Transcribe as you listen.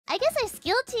I guess our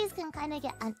skill trees can kind of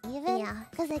get uneven. Yeah.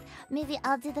 Because, like, maybe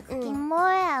I'll do the cooking more,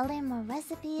 I'll learn more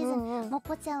recipes, and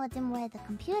Moko-chan will do more of the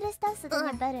computer stuff, so then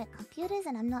you're better at computers,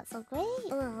 and I'm not so great.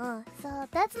 So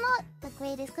that's not the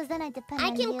greatest, because then I depend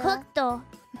on you. I can cook, though.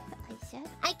 Are you sure?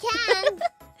 I can.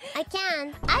 I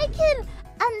can. I can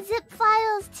unzip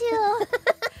files, too.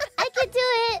 I can do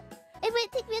it. It might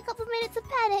take me a couple minutes of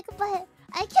panic, but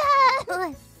I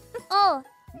can. Oh,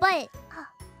 but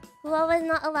Hua was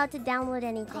not allowed to download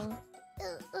anything.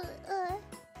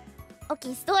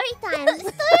 Okay, story time.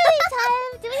 Story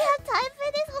time. Do we have time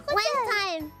for this? One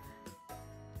time,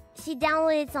 she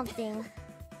downloaded something,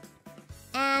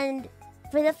 and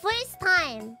for the first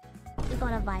time, we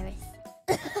got a virus.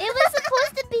 It was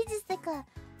supposed to be just like a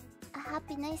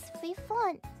happy, nice, free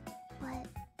font, but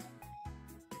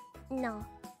no,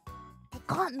 it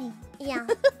got me. Yeah,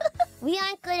 we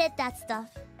aren't good at that stuff.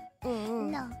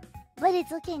 No, but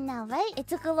it's okay now, right? It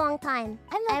took a long time.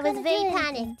 I was gonna very do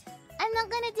panicked. anything. I'm not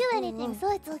gonna do anything,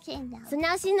 so it's okay now. So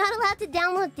now she's not allowed to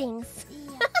download things.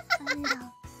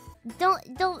 No.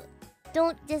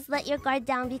 Don't just let your guard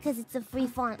down because it's a free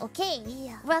font, okay?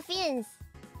 Yeah. Ruffians.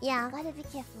 Yeah. Gotta be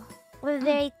careful. We're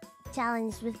very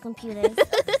challenged with computers.